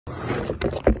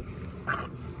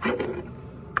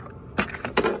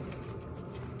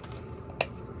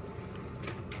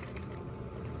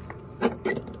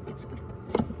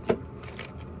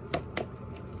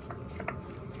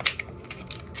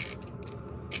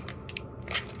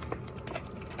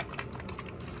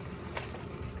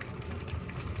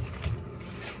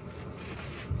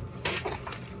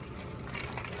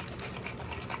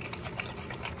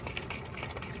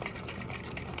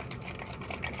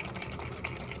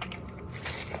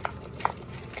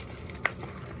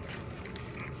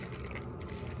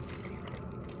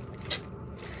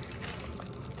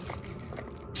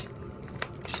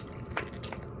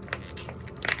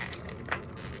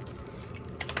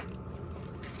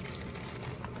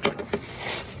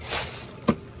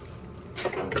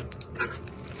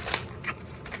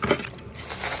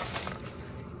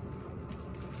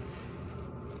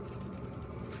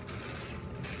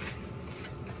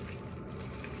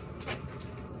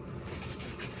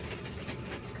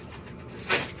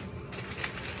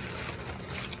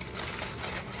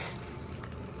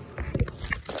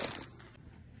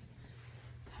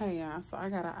Hey y'all, so I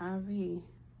got an IV.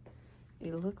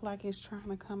 It looked like it's trying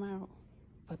to come out,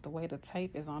 but the way the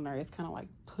tape is on there, it's kind of like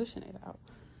pushing it out.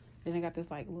 Then they got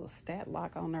this like little stat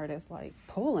lock on there that's like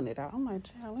pulling it out. I'm like,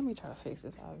 child, let me try to fix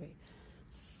this IV.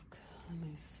 Let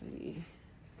me see.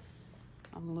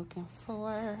 I'm looking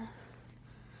for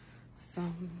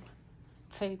some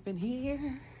tape in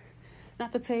here.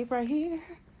 Not the tape right here,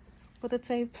 but the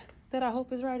tape that I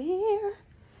hope is right here.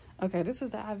 Okay, this is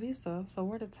the IV stuff. So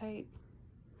where the tape?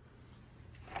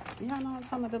 Y'all know I'm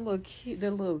talking about the little cute,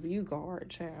 the little view guard,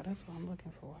 child. That's what I'm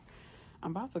looking for. I'm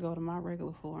about to go to my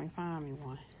regular floor and find me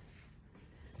one.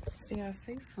 See, I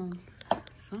see some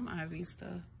IV stuff.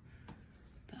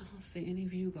 I don't see any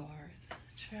view guards.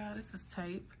 Child, this is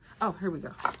tape. Oh, here we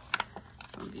go.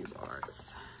 Some view guards.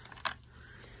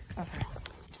 Okay,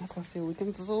 let's go see what we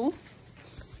can do.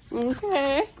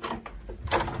 Okay.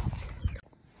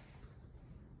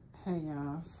 Hey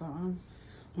y'all, so I'm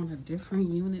on a different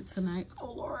unit tonight.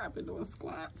 Oh Lord, I've been doing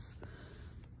squats.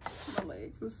 My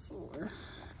legs are sore.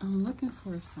 I'm looking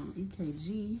for some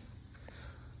EKG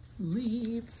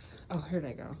leads. Oh, here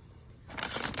they go.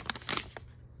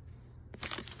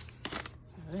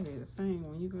 That is the thing,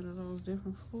 when you go to those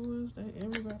different floors,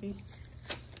 everybody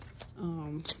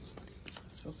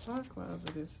supply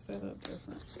closet is set up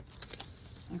different.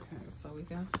 Okay, so we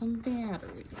got some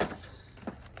batteries.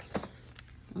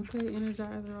 Okay,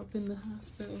 Energizer up in the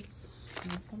hospitals.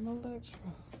 And some electro.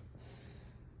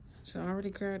 So I already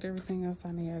grabbed everything else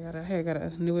I need. I got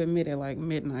a new admit at like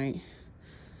midnight.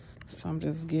 So I'm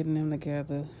just getting them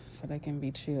together so they can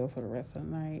be chill for the rest of the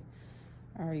night.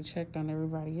 I already checked on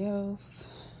everybody else.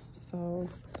 So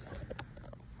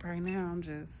right now I'm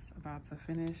just about to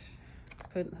finish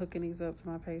hooking these up to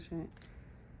my patient.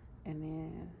 And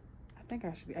then I think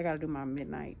I gotta do my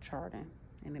midnight charting.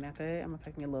 And then after that, I'm gonna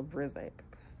take me a little Brizac.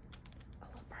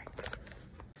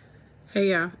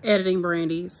 Hey y'all, editing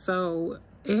Brandy. So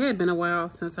it had been a while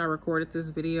since I recorded this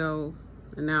video,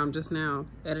 and now I'm just now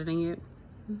editing it.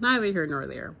 Neither here nor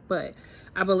there, but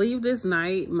I believe this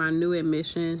night my new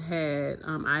admission had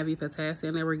IV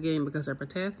potassium they were getting because their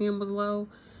potassium was low,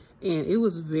 and it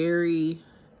was very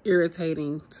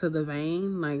irritating to the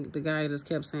vein. Like the guy just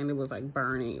kept saying it was like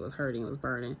burning, it was hurting, it was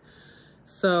burning.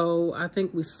 So I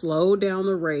think we slowed down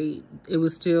the rate. It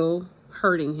was still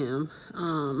hurting him.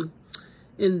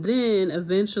 And then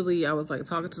eventually I was like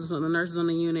talking to some of the nurses on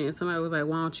the unit, and somebody was like,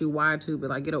 why don't you wide tube it?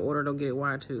 Like get an order, don't get it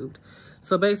wide tubed.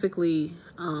 So basically,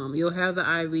 you'll have the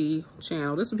IV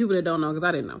channel. This is for people that don't know, because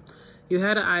I didn't know. You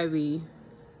had an IV,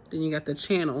 then you got the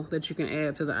channel that you can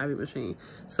add to the IV machine.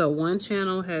 So one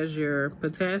channel has your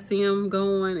potassium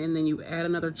going, and then you add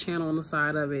another channel on the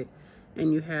side of it,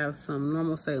 and you have some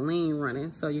normal saline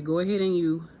running. So you go ahead and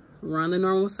you run the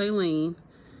normal saline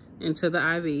into the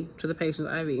IV, to the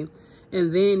patient's IV.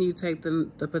 And then you take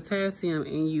the potassium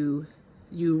and you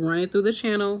run it through the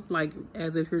channel, like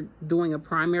as if you're doing a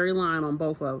primary line on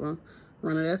both of them.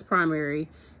 Run it as primary.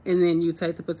 And then you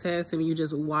take the potassium, you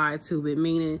just wide tube it,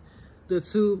 meaning the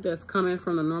tube that's coming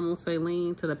from the normal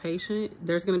saline to the patient,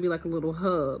 there's gonna be like a little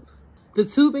hub. The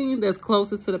tubing that's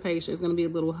closest to the patient is gonna be a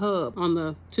little hub on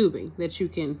the tubing that you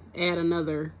can add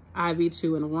another IV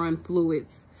to and run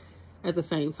fluids at the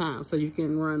same time. So you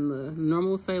can run the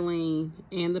normal saline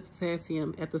and the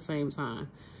potassium at the same time.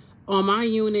 On my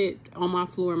unit, on my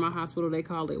floor in my hospital, they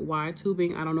call it wide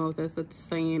tubing. I don't know if that's a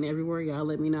saying everywhere. Y'all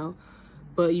let me know.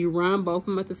 But you run both of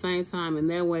them at the same time, and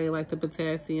that way, like, the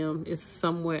potassium is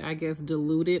somewhat, I guess,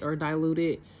 diluted or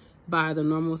diluted by the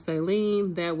normal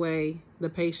saline. That way, the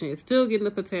patient is still getting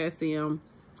the potassium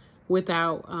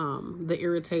without the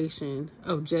irritation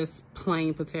of just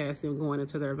plain potassium going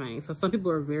into their veins. So some people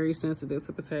are very sensitive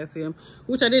to potassium,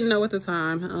 which I didn't know at the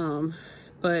time.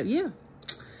 But yeah,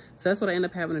 so that's what I end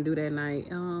up having to do that night.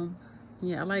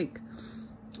 Yeah, I like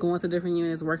going to different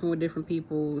units, working with different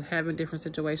people, having different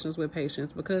situations with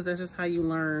patients, because that's just how you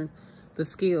learn the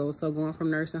skills. So going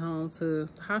from nursing home to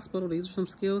the hospital, these are some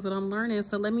skills that I'm learning.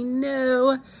 So let me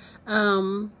know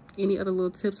any other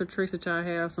little tips or tricks that y'all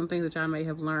have, some things that y'all may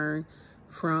have learned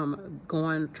from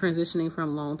transitioning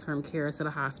from long-term care to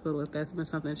the hospital, if that's been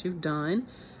something that you've done.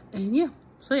 And yeah,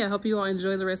 so yeah, I hope you all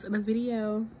enjoy the rest of the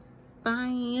video.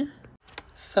 Bye.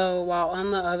 So while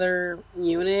on the other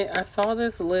unit, I saw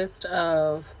this list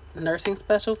of nursing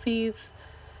specialties,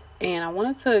 and I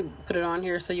wanted to put it on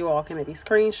here so you all can maybe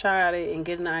screenshot it and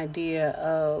get an idea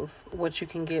of what you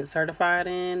can get certified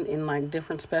in like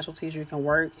different specialties you can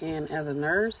work in as a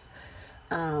nurse.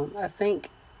 I think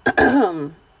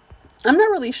I'm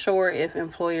not really sure if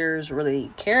employers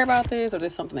really care about this or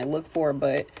this is something they look for,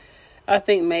 but I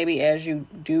think maybe as you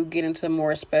do get into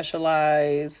more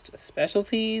specialized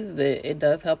specialties, that it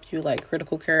does help you, like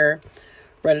critical care,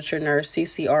 registered nurse,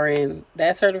 CCRN.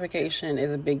 That certification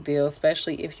is a big deal,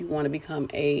 especially if you want to become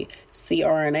a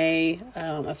CRNA,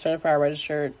 a certified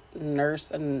registered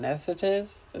nurse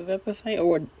anesthetist. Is that the same?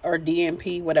 Or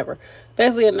DNP, whatever.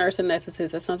 Basically a nurse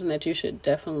anesthetist. That's something that you should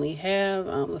definitely have.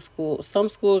 Some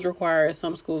schools require it,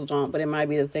 some schools don't, but it might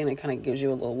be the thing that kind of gives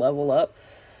you a little level up.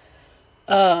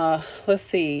 Let's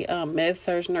see,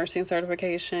 med-surg nursing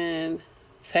certification.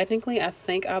 Technically, I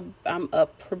think I'm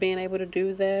up for being able to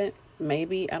do that.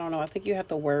 Maybe, I don't know. I think you have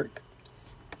to work.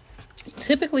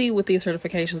 Typically with these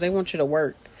certifications, they want you to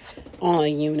work on a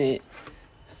unit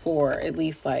for at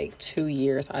least like 2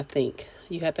 years. I think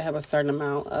you have to have a certain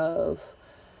amount of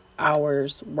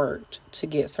hours worked to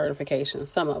get certifications,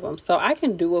 some of them. So I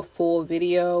can do a full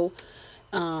video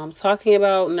talking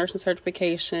about nursing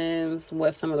certifications,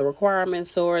 what some of the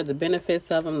requirements are, the benefits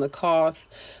of them, the costs.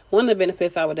 One of the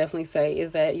benefits I would definitely say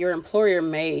is that your employer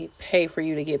may pay for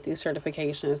you to get these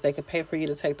certifications. They could pay for you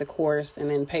to take the course and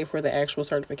then pay for the actual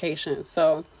certification.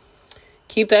 So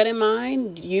keep that in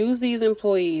mind. Use these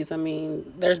employees. I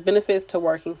mean, there's benefits to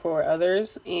working for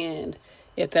others, and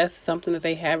if that's something that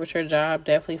they have at your job,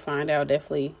 definitely find out,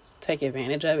 definitely take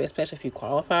advantage of it, especially if you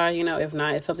qualify. You know, if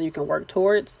not, it's something you can work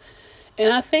towards.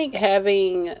 And I think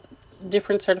having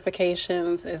different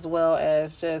certifications as well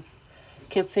as just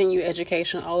continue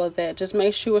education, all of that just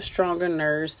makes you a stronger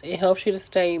nurse. It helps you to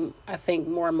stay, I think,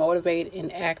 more motivated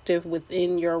and active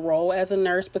within your role as a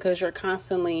nurse, because you're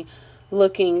constantly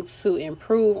looking to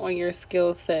improve on your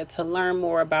skill set, to learn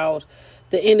more about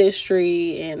the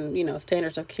industry and, you know,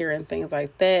 standards of care and things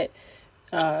like that.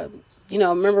 You know,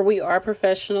 remember, we are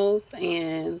professionals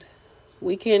and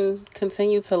we can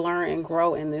continue to learn and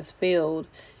grow in this field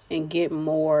and get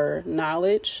more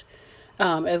knowledge,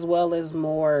 as well as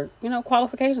more, you know,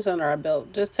 qualifications under our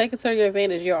belt. Just take it to your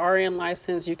advantage. Your RN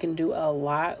license, you can do a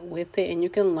lot with it and you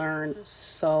can learn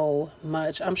so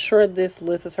much. I'm sure this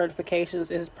list of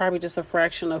certifications is probably just a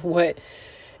fraction of what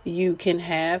you can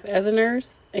have as a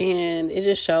nurse. And it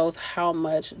just shows how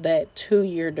much that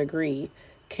 2-year degree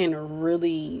can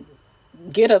really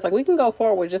get us. Like, we can go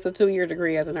forward with just a 2-year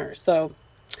degree as a nurse. So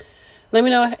let me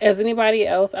know, is anybody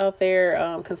else out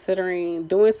there considering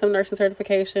doing some nursing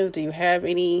certifications? Do you have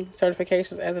any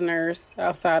certifications as a nurse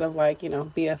outside of, like, you know,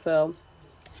 BSL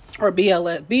or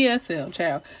BLS, BSL,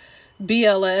 child,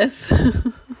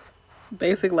 BLS,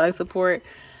 basic life support?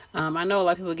 I know a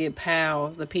lot of people get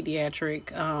PALS, the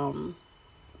pediatric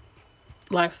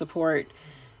life support,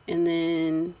 and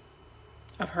then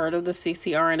I've heard of the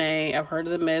CCRNA, I've heard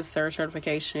of the med-surg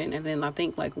certification, and then I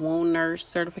think like wound nurse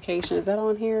certification. Is that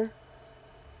on here?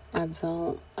 I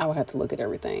would have to look at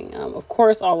everything. Of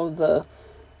course, all of the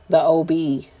OB.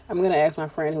 I'm going to ask my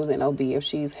friend who's in OB if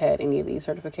she's had any of these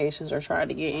certifications or tried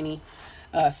to get any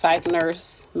psych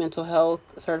nurse, mental health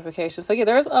certifications. So yeah,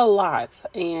 there's a lot.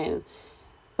 And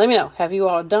let me know, have you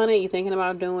all done it? You thinking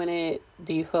about doing it?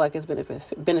 Do you feel like it's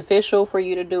beneficial for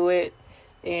you to do it?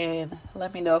 And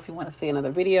let me know if you want to see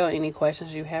another video, any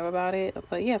questions you have about it.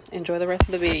 But yeah, enjoy the rest of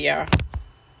the video, y'all.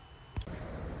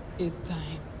 It's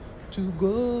time to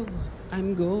go.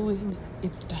 I'm going.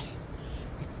 It's time.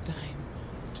 It's time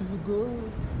to go.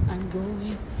 I'm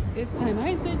going. It's time.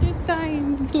 I said it's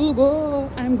time to go.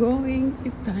 I'm going.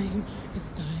 It's time. It's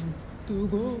time to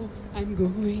go. I'm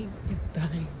going. It's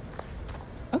time.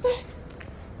 Okay.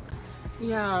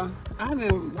 Yeah, I've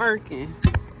been working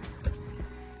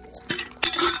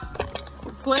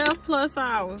 12 plus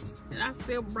hours, and I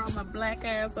still brought my black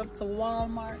ass up to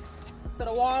Walmart, but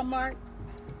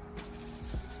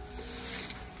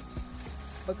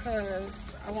because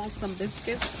I want some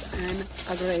biscuits and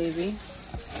a gravy.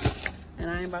 And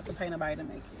I ain't about to pay nobody to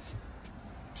make it.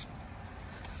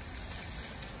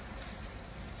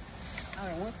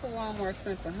 I went to Walmart,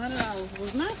 spent $100.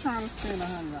 Was not trying to spend $100. I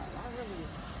really wasn't.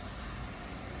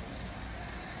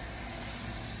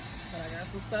 But I got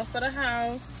some stuff for the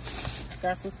house.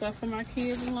 Got some stuff for my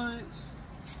kids' lunch.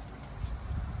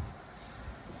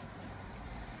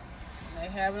 They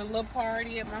having a little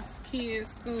party at my kids'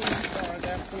 school, so I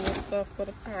got some little stuff for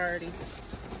the party.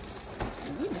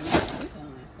 We done.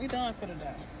 We done for the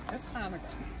day. It's time to go.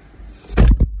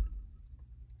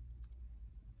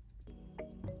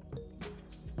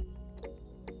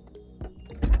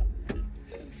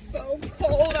 So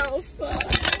cold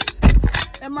outside,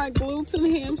 and my glutes and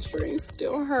hamstrings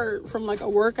still hurt from like a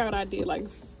workout I did like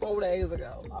 4 days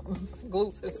ago. My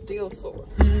glutes is still sore.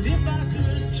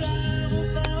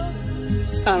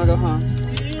 It's time to go home.